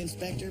safety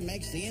inspector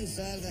makes the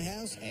inside of the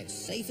house as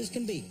safe as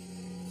can be.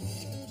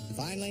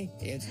 Finally,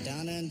 it's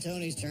Donna and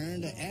Tony's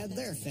turn to add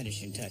their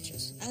finishing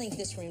touches. I think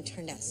this room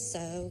turned out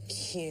so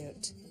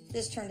cute.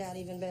 This turned out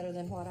even better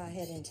than what I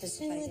had And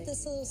anticipated. with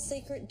this little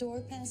secret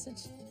door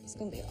passage, it's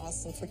going to be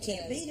awesome for kids.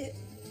 Can't beat it.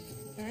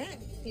 All right,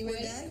 you We're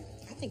ready? done?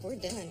 I think we're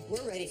done.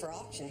 We're ready for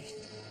auction.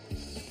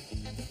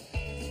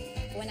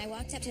 When I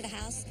walked up to the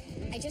house,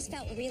 I just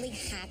felt really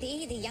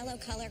happy. The yellow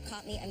color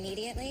caught me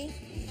immediately.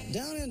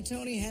 Donna and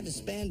Tony had to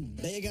spend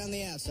big on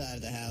the outside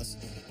of the house.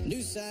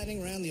 New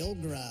siding around the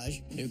old garage,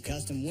 new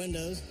custom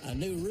windows, a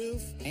new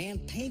roof,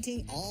 and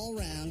painting all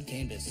around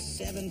came to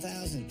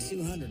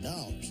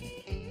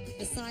 $7,200.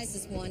 The size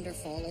is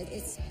wonderful.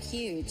 It's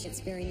huge. It's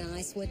very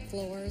nice. Wood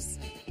floors.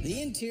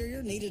 The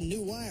interior needed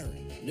new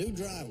wiring, new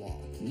drywall,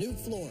 new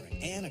flooring,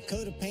 and a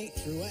coat of paint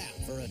throughout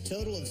for a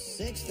total of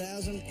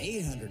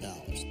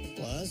 $6,800.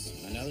 Plus,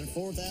 another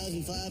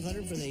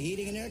 $4,500 for the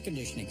heating and air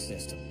conditioning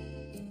system.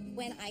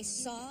 When I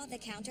saw the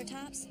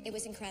countertops, it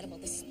was incredible.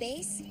 The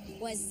space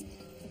was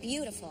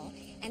beautiful.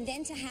 And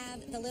then to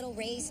have the little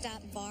raised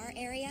up bar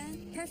area,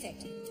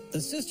 perfect.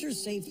 The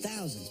sisters saved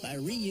thousands by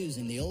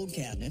reusing the old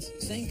cabinets,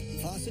 sink,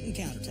 faucet, and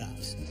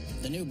countertops.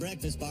 The new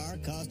breakfast bar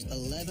cost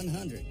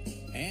 $1,100.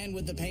 And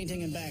with the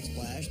painting and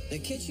backsplash, the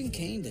kitchen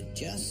came to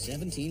just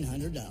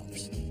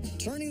 $1,700.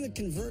 Turning the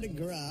converted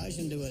garage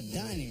into a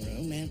dining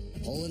room meant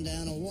pulling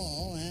down a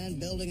wall and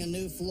building a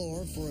new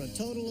floor for a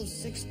total of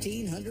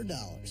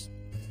 $1,600.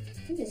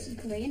 This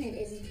granite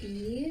is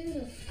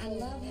beautiful. I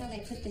love how they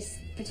put this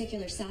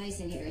particular size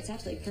in here. It's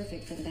absolutely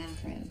perfect for the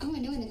bathroom. Oh, I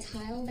know, and the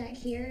tile back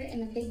here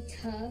and the big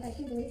tub. I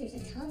can't believe there's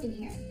a tub in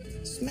here.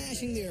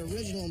 Smashing the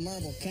original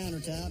marble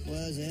countertop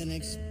was an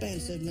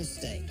expensive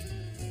mistake.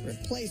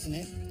 Replacing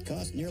it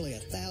cost nearly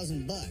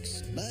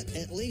 $1,000, but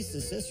at least the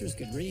sisters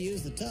could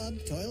reuse the tub,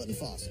 toilet, and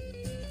faucet.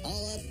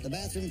 All up, the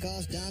bathroom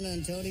cost Donna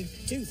and Tony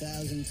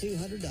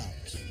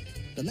 $2,200.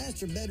 The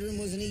master bedroom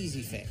was an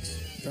easy fix.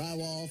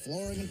 Drywall,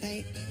 flooring, and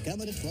paint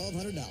coming at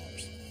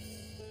 $1,200.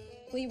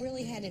 We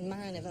really had in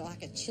mind of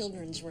like a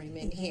children's room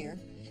in here,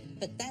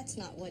 but that's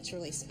not what's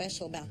really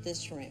special about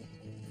this room.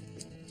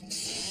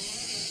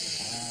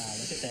 Ah,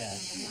 look at that.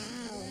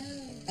 Wow.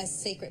 A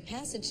secret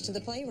passage to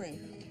the playroom.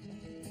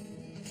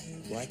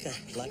 Like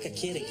a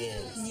kid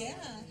again. Yeah.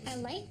 I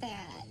like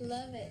that.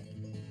 Love it.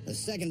 The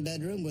second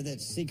bedroom with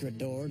its secret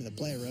door to the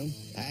playroom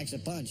packs a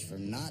punch for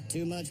not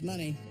too much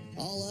money.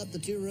 All up, the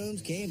two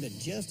rooms came to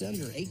just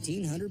under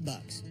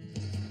 $1,800.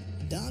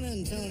 Donna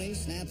and Tony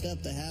snapped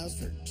up the house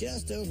for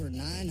just over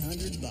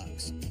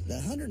 $900. The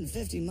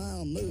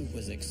 150-mile move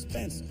was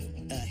expensive,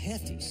 a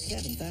hefty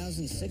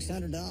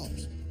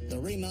 $7,600. The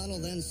remodel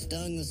then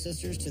stung the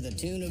sisters to the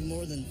tune of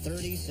more than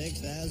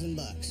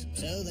 $36,000.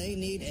 So they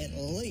need at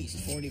least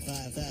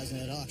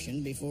 $45,000 at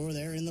auction before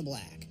they're in the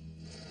black.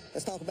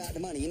 Let's talk about the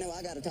money. You know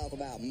I got to talk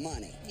about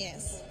money.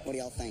 Yes. What are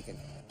y'all thinking?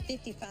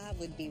 55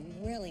 would be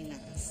really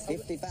nice.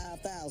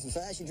 55,000. So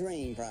that's your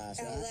dream price,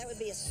 right? Oh, that would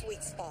be a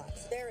sweet spot.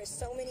 There is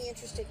so many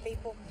interested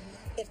people.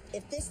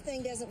 If this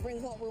thing doesn't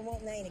bring what we're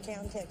wanting, they ain't a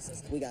cow in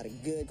Texas. We got a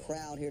good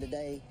crowd here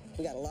today.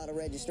 We got a lot of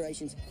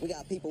registrations. We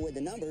got people with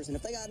the numbers, and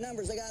if they got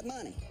numbers, they got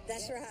money.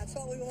 That's right. That's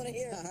what we want to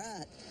hear. All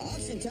right.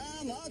 Auction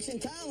time, auction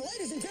time.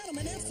 Ladies and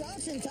gentlemen, it's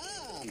auction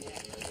time.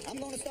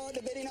 I'm going to start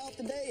the bidding off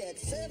today at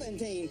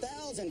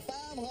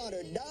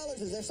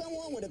 $17,500. Is there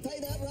someone would have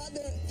paid that right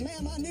there?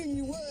 Ma'am, I knew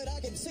you would. I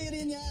could see it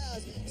in your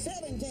eyes.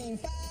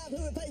 $17,500.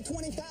 Who would pay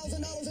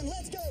 $20,000? And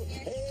let's go.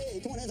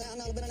 Hey,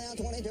 $20,000 bid now,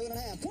 22 and a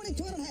half.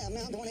 22 and a half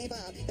now, 25.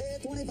 Hey,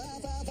 25,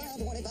 5, 5,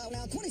 25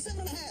 now,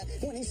 27 and a half.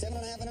 27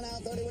 and a half and now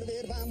 30 would have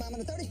bid. Bam, bam,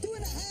 and 32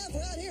 and a half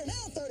right here.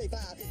 Now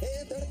 35.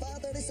 Hey,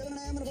 35, 37 and a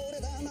half and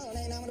 $40,000.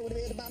 Hey, now would have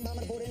bid. Bam, bam,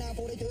 and 40 now,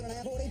 42 and a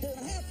half, 42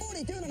 and a half,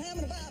 42 and a half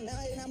and 5. Now,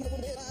 hey, now would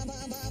have bid. Bam,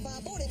 bam, bam,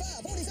 bam,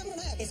 45, 47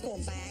 and a half. It's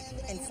going back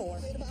and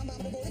forth.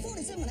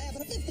 47 and a half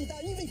and a 50,000.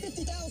 You think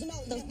 $50,000?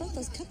 Both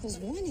those couples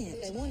won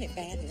it. They won it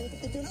badly.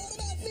 What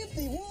about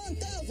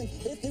 51,000?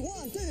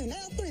 51, 2,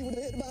 now 3 would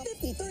have hit about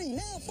 53,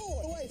 now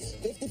 4. Wait,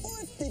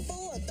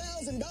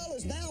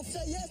 $54,000 now.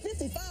 Say yes,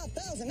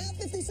 55,000, now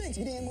 56.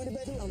 Get in with it,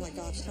 baby. Oh my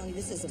gosh, Tony,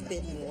 this is a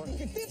bid war.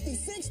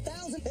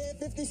 56,000. Hey,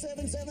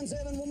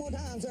 5777. One more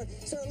time, sir.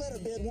 Sir, let her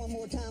bid one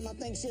more time. I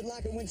think she'd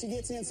like it when she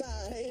gets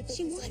inside. Hey,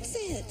 she wants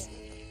it.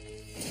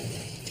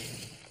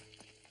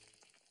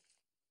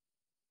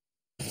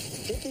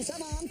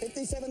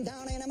 57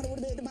 down, and I'm going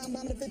to bid the bomb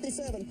to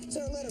 57.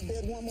 Sir, let her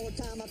bid one more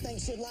time. I think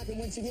she'd like it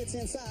when she gets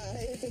inside.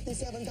 Hey,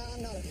 57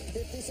 down, not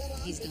 57.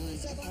 He's done. I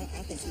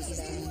think he's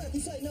done. You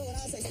say no, and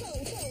I say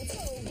sold.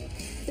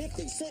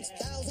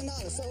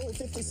 $56,000. Sold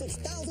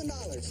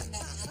 $56,000.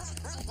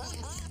 Oh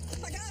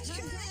my gosh,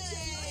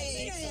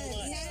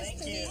 congratulations.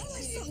 Thank you. Oh,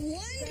 it's so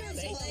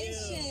wonderful.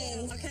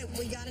 Okay,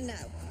 we got to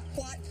know.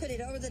 What put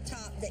it over the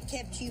top that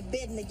kept you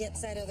bidding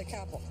against that other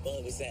couple? Well,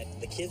 it was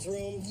the kids'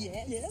 room.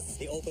 Yes.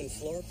 The open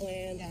floor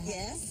plan.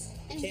 Yes.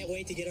 Can't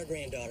wait to get our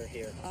granddaughter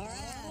here. All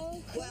right.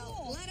 Oh, cool.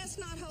 Well, let us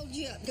not hold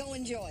you up. Go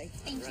enjoy.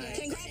 Thank you.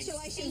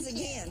 Congratulations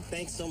again.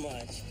 Thanks so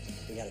much.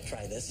 We got to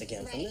try this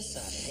again from this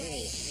side.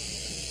 Hey.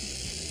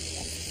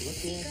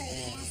 Look at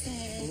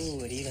that.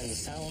 Ooh, it even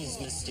sounds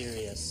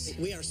mysterious.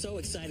 We are so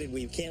excited.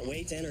 We can't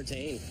wait to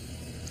entertain.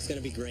 It's going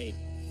to be great.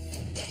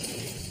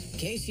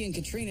 Casey and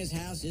Katrina's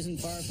house isn't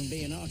far from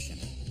being auctioned.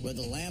 With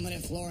the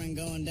laminate flooring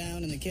going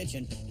down in the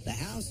kitchen, the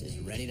house is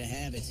ready to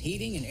have its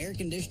heating and air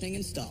conditioning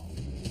installed.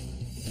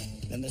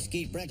 The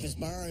Mesquite breakfast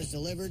bar is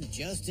delivered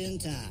just in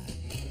time.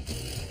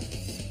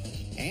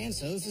 And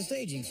so is the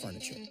staging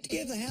furniture to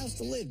give the house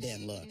the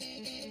lived-in look.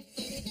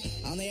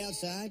 On the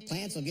outside,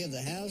 plants will give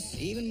the house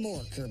even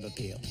more curb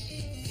appeal.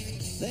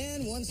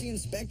 Then, once the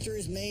inspector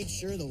has made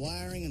sure the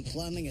wiring and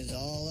plumbing is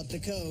all up to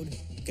code,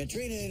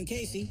 Katrina and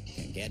Casey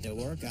can get to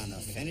work on the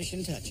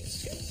finishing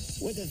touches.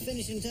 With the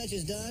finishing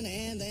touches done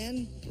and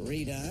then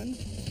redone,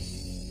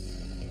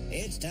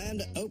 it's time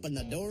to open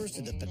the doors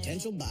to the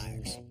potential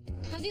buyers.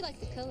 How do you like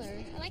the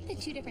color? I like the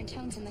two different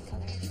tones in the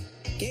color.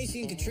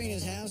 Casey and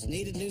Katrina's house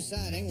needed new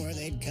siding where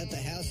they'd cut the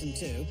house in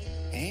two,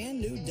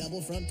 and new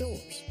double front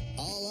doors.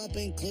 All up,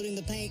 including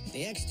the paint,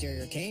 the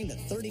exterior came to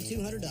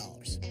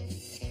 $3,200.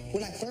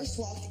 When I first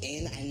walked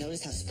in, I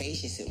noticed how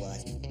spacious it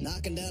was.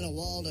 Knocking down a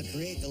wall to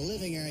create the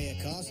living area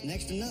cost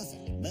next to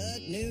nothing.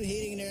 But new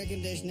heating and air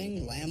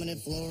conditioning,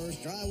 laminate floors,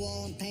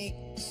 drywall, and paint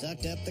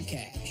sucked up the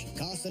cash,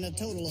 costing a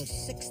total of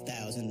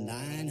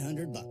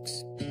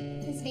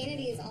 $6,900. This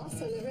vanity is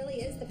awesome. It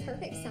really is the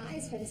perfect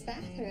size for this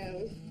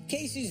bathroom.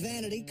 Casey's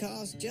vanity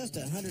cost just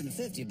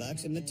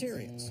 $150 in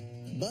materials.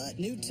 But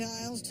new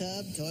tiles,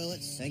 tub,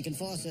 toilet, sink, and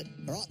faucet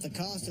brought the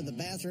cost of the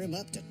bathroom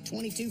up to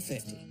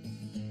 $2,250.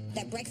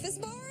 That breakfast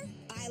bar?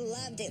 I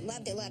loved it.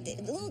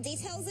 The little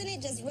details in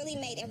it just really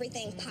made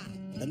everything pop.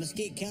 The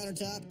Mesquite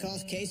countertop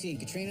cost Casey and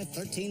Katrina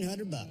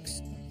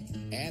 $1,300.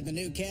 Add the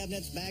new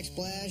cabinets,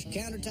 backsplash,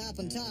 countertop,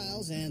 and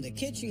tiles, and the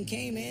kitchen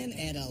came in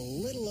at a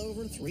little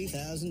over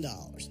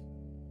 $3,000.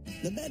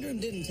 The bedroom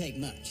didn't take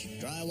much.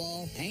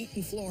 Drywall, paint,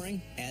 and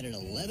flooring added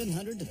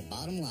 $1,100 to the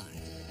bottom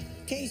line.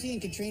 Casey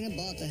and Katrina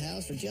bought the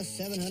house for just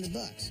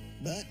 $700,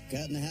 but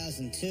cutting the house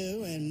in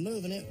two and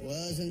moving it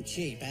wasn't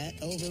cheap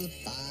at over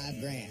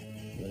 $5,000.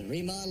 With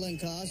remodeling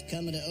costs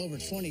coming to over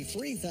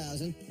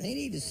 $23,000, they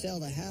need to sell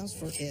the house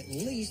for at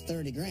least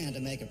 $30,000 to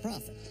make a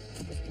profit.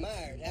 Mr.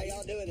 Myers, how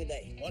y'all doing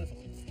today? Wonderful.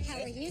 How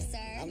are you, sir?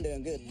 I'm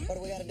doing good. What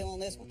do we got to do on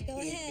this one? Go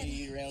ahead.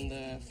 Be around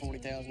the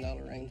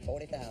 $40,000 range.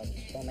 40,000.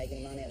 Gonna make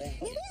any money at that?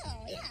 We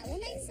will. Yeah, we'll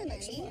make some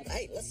money.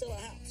 Hey, let's sell a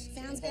house.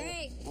 Sounds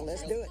great. Well,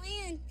 let's do it.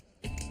 Plan.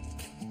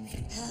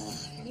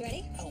 You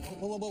ready? Oh,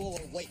 whoa,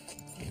 wait.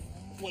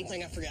 One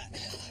thing I forgot.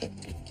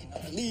 I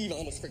believe I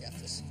almost forgot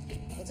this.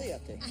 What's he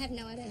up to? I have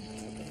no idea.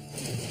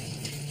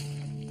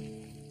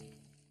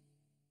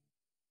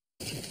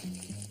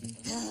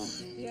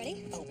 You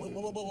ready? Oh,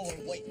 whoa,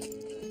 wait.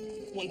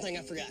 One thing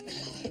I forgot.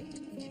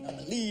 I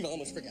believe I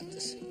almost forgot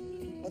this.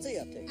 What's he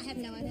up to? I have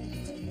no idea.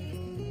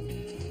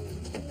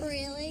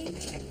 Really?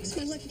 It's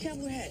my lucky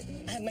cowboy hat.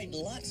 I have made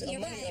lots of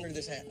money under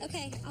this hat.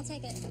 Okay, I'll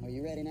take it. Are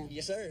you ready now?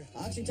 Yes, sir.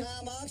 Auction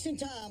time, auction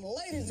time.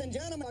 Ladies and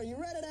gentlemen, are you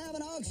ready to have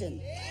an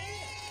auction? Yeah!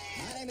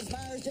 My name is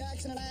Myers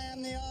Jackson, and I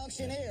am the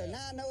auctioneer.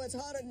 Now, I know it's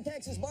hotter than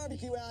Texas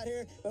barbecue out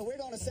here, but we're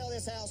going to sell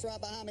this house right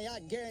behind me. I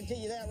guarantee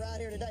you that right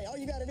here today. All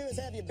you got to do is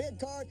have your bid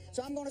card,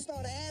 so I'm going to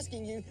start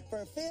asking you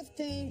for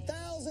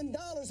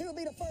 $15,000. Who will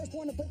be the first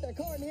one to put their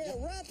card in the air?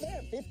 Right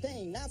there,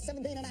 15, now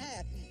 17 and a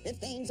half.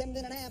 15,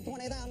 17 and a half,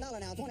 $20,000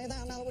 now.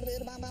 $20,000 would have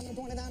bid,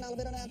 $20,000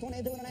 bid now,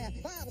 22 and a half.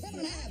 5, 7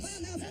 and a half,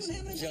 5 now, 7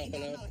 and a half.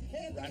 Jumping up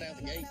right out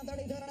the gate. 32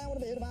 and a half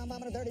would have bid,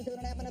 32 and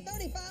a half, and a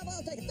 35,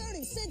 I'll take it.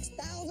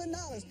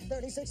 $36,000.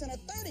 36 and a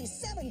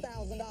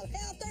 $37,000. Now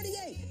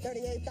 38.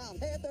 38,000.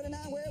 Hey,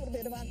 39, where would have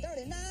been about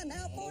 39,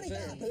 now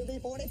 45. Who'd be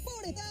 40?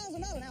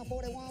 $40,000. Now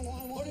 41,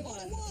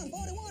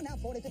 41, now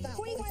 42,000.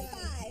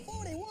 41.5.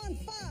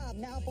 41.5,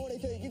 now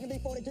 42. You can be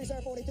 42, sir,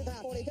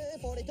 42,000. 42.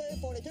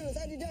 Is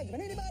that your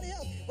judgment? Anybody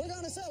else? We're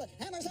going to sell it.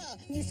 Hammers out.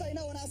 You say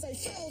no, and I say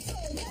sold.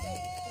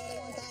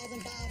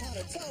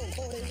 41,500. Sold.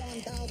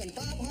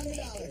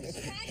 $41,500.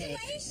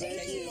 Congratulations.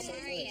 Thank you.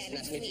 Sorry,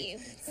 Nice to meet you.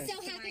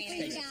 So happy for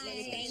you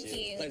guys. Thank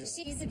you. Pleasure.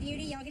 She's a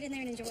beauty. Y'all get in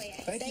there and enjoy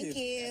it. Thank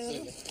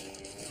you.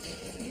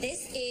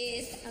 This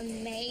is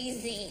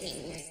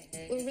amazing.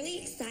 We're really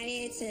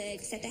excited to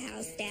set the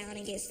house down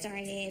and get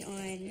started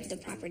on the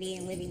property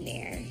and living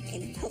there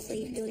and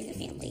hopefully building a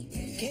family.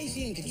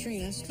 Casey and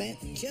Katrina spent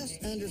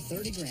just under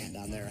 30 grand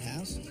on their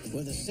house.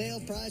 With a sale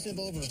price of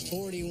over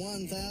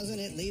 41,000,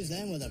 it leaves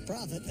them with a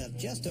profit of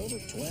just over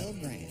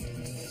 12 grand.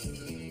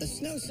 The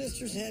Snow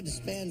Sisters had to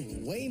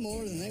spend way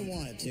more than they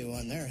wanted to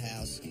on their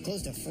house,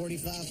 close to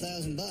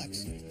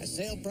 $45,000. A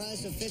sale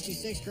price of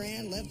 56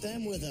 grand left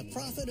them with a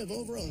profit of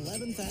over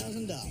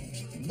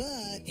 $11,000.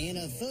 But in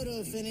a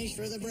photo finish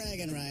for the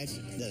bragging rights,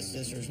 the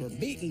sisters were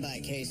beaten by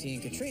Casey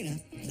and Katrina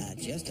by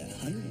just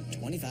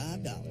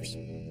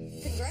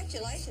 $125.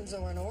 Congratulations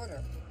are in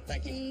order.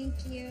 Thank you.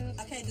 Thank you.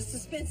 Okay, the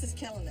suspense is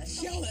killing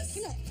us. Show us.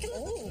 Come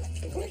on.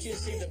 I want you to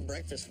see the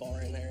breakfast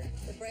bar in there.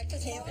 The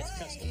breakfast bar. It's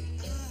custom.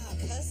 Ah,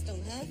 custom,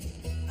 huh?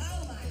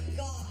 Oh my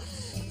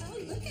gosh. Oh,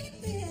 look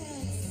at this.